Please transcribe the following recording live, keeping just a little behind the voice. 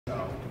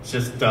it's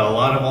just a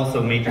lot of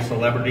also major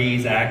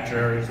celebrities,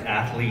 actors,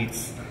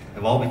 athletes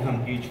have all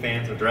become huge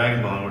fans of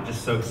Dragon Ball, and we're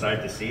just so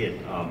excited to see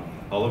it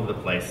all over the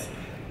place.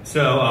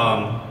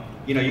 So,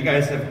 you know, you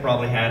guys have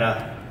probably had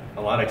a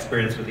lot of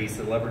experience with these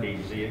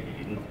celebrities. You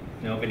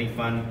know of any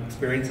fun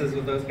experiences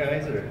with those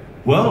guys? Or?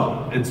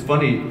 Well, it's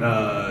funny.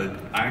 I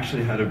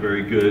actually had a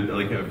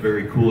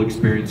very cool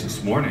experience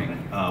this morning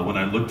when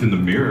I looked in the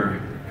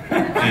mirror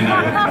and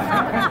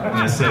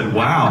I said,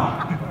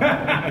 "Wow,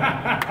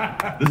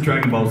 this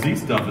Dragon Ball Z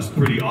stuff is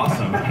pretty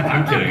awesome."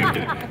 I'm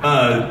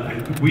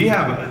kidding. We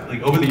have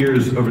over the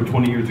years, over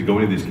 20 years of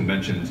going to these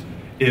conventions,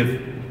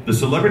 if the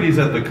celebrities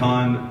at the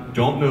con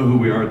don't know who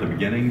we are at the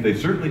beginning, they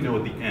certainly know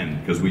at the end,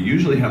 because we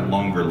usually have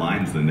longer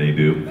lines than they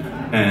do.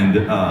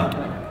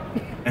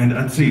 And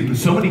let's see,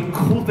 so many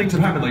cool things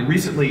have happened. Like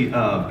recently,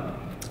 I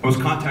was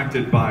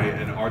contacted by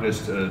an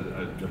artist,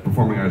 a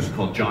performing artist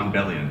called John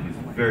Bellion. He's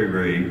very,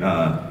 very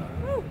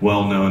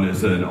well known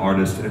as an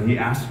artist, and he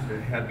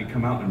had me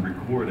come out and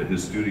record at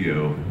his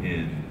studio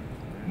in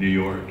New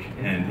York,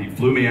 and he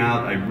flew me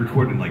out. I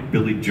recorded in like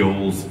Billy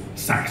Joel's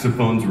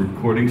saxophones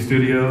recording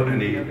studio,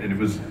 and it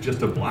was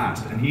just a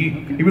blast. And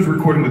he was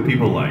recording with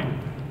people like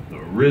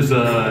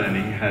RZA, and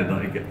he had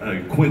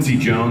like Quincy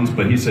Jones,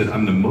 but he said,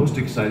 "I'm the most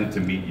excited to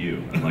meet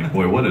you." I'm like,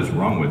 boy, what is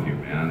wrong with you,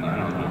 man? I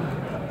don't know.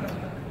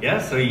 Yeah,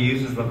 so he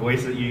uses the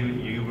voice that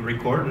you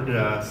recorded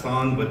a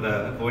song with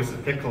the voice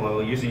of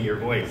Piccolo using your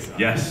voice.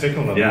 Yes.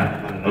 Piccolo.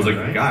 Yeah. I was like,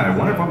 right? "Guy, I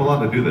wonder if I'm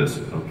allowed to do this."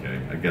 Okay,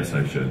 I guess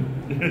I should.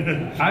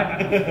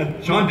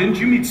 Sean, didn't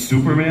you meet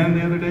Superman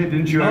the other day?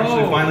 Didn't you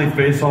actually finally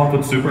face off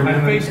with Superman?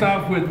 I faced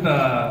off with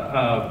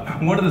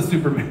one of the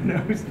Superman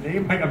whose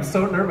name I'm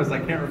so nervous I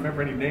can't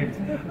remember any names.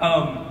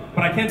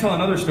 But I can't tell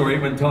another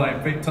story until I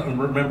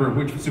remember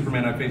which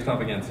Superman I faced off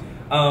against.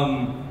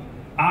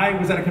 I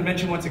was at a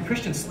convention once and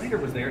Christian Slater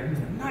was there. He was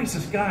the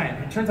nicest guy.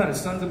 And it turns out his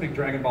son's a big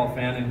Dragon Ball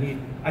fan, and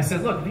I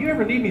said, "Look, if you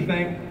ever need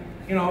anything,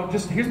 you know,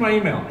 just here's my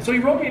email." So he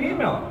wrote me an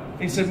email.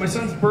 He said, "My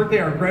son's birthday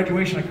or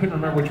graduation, I couldn't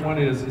remember which one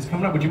it is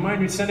coming up. Would you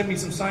mind sending me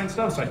some signed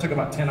stuff?" So I took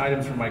about 10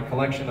 items from my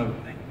collection of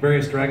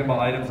various Dragon Ball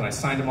items, and I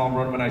signed them all,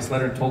 wrote him a nice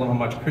letter, and told him how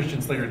much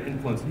Christian Slater had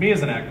influenced me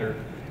as an actor.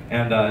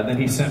 And then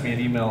he sent me an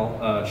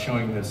email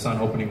showing his son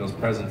opening those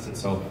presents. And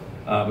so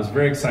it was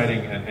very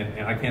exciting,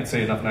 and I can't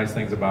say enough nice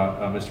things about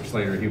Mr.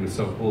 Slater. He was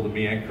so cool to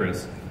me and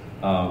Chris.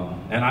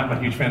 And I'm a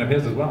huge fan of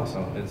his as well,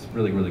 so it's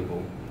really, really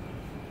cool.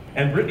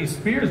 And Britney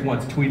Spears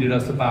once tweeted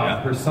us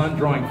about her son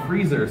drawing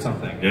Frieza or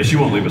something. Yeah, she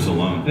won't leave us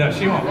alone. Yeah,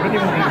 she won't. Britney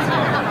won't leave us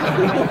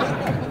alone.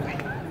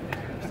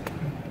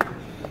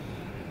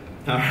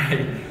 All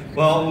right.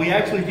 Well, we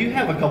actually do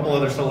have a couple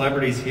other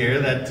celebrities here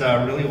that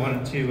really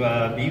wanted to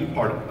be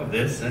part of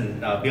this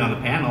and be on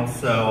the panel.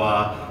 So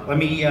let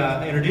me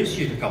introduce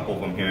you to a couple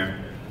of them here.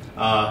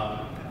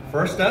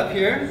 First up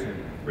here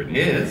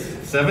is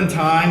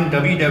 7-time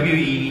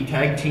WWE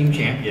Tag Team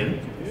Champion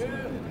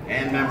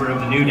and member of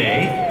the New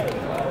Day.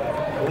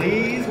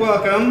 Please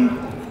welcome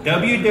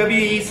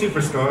WWE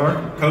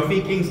Superstar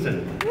Kofi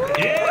Kingston.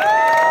 Yeah!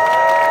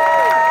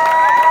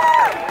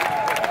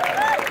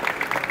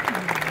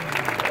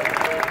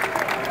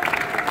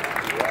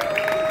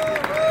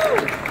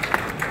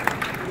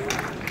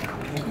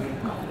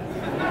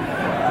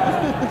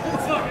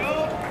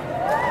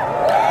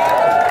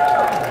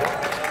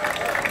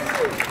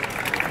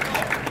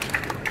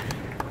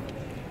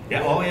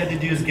 Yeah, all we had to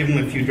do is give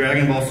him a few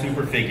Dragon Ball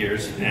Super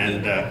figures,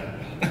 and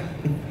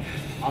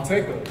I'll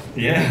take them.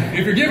 Yeah.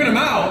 If you're giving them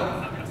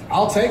out,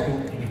 I'll take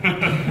them.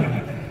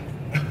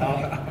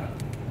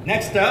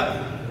 Next up,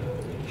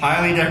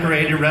 highly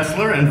decorated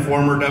wrestler and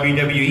former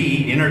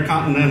WWE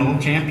Intercontinental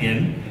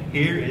Champion.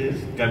 Here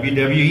is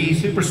WWE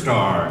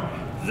Superstar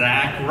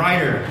Zack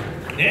Ryder.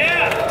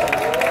 Yeah.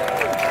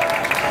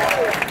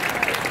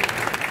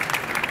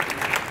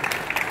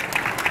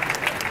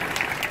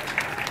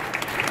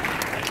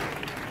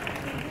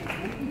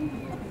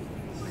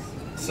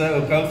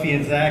 So, Kofi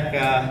and Zach,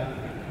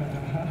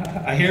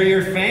 I hear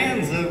you're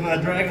fans of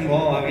Dragon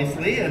Ball,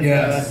 obviously. And,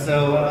 yes.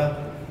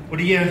 What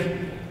do you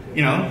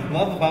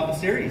love about the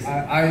series?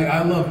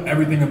 I love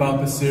everything about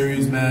the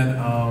series, man.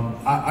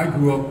 I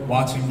grew up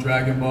watching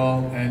Dragon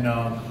Ball, and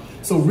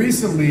so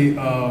recently,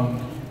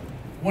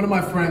 one of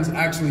my friends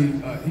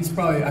actually,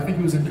 I think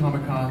he was in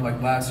Comic-Con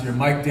like last year.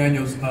 Mike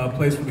Daniels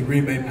plays for the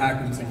Green Bay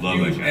Packers. He's a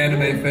huge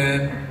anime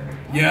fan.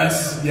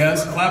 Yes,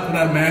 clap for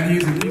that man.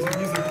 He's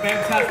a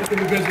fantastic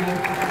individual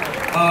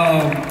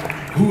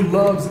who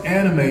loves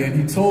anime, and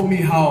he told me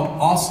how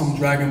awesome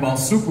Dragon Ball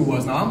Super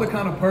was. Now, I'm the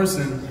kind of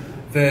person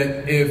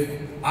that if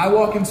I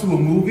walk into a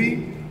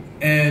movie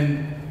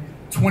and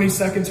 20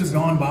 seconds has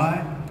gone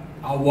by,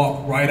 I'll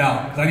walk right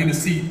out, because I need to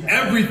see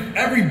every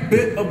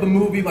bit of the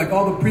movie, like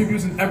all the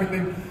previews and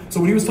everything. So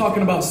when he was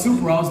talking about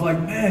Super, I was like,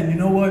 man, you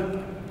know what?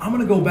 I'm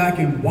gonna go back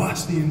and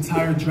watch the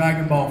entire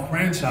Dragon Ball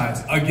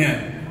franchise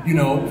again. You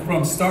know,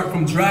 from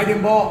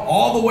Dragon Ball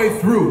all the way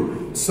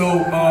through. So,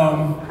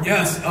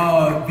 yes,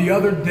 the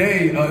other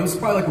day, it was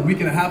probably like a week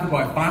and a half ago,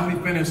 I finally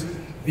finished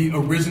the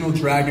original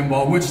Dragon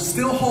Ball, which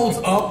still holds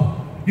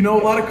up You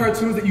know, a lot of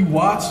cartoons that you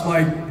watch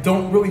like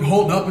don't really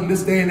hold up in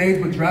this day and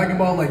age, but Dragon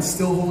Ball like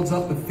still holds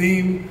up the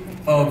theme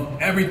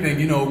of everything.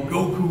 You know,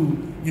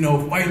 Goku, you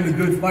know, fighting the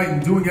good fight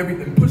and doing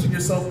everything, pushing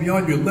yourself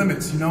beyond your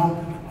limits. You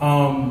know,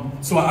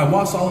 so I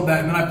watched all of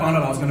that, and then I found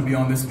out I was going to be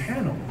on this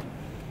panel,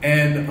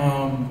 and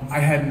I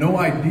had no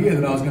idea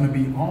that I was going to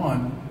be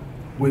on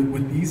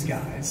with these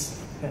guys.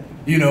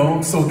 You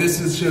know, so this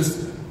is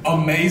just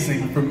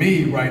amazing for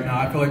me right now.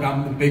 I feel like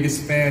I'm the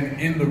biggest fan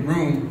in the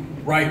room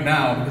right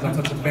now because I'm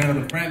such a fan of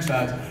the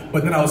franchise.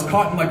 But then I was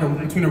caught in like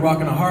between a rock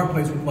and a hard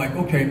place with like,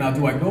 okay, now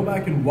do I go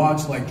back and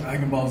watch like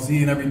Dragon Ball Z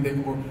and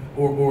everything,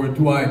 or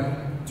do I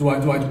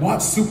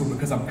watch Super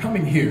because I'm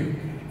coming here?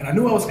 And I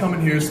knew I was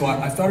coming here, so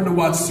I started to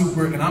watch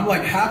Super, and I'm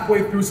like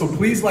halfway through, so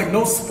please, like,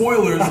 no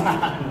spoilers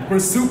for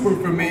Super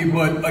for me.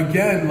 But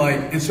again, like,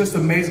 it's just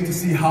amazing to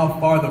see how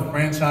far the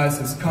franchise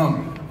has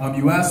come.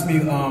 You asked me,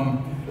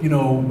 you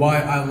know,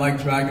 why I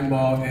like Dragon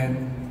Ball,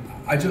 and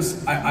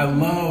I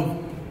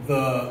love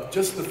the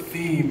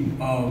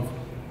theme of,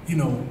 you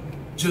know,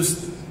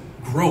 just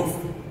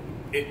growth.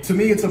 To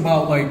me, it's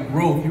about like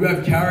growth. You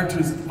have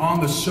characters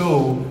on the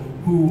show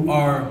who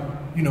are,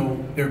 you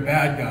know, they're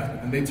bad guys,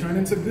 and they turn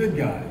into good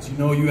guys. You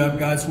know, you have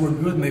guys who are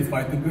good and they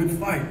fight the good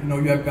fight. You know,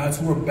 you have guys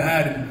who are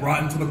bad and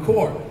rotten to the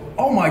core.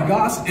 Oh my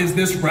gosh, is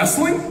this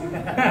wrestling? You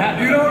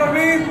know what I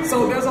mean?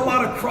 So there's a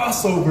lot of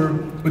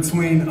crossover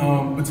between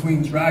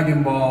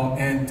Dragon Ball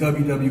and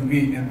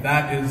WWE, and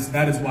that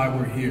is why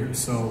we're here.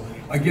 So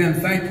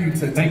again, thank you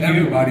to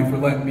everybody for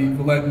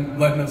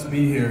letting us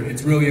be here.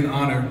 It's really an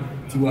honor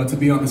to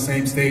be on the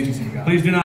same stage as you guys. Please do not.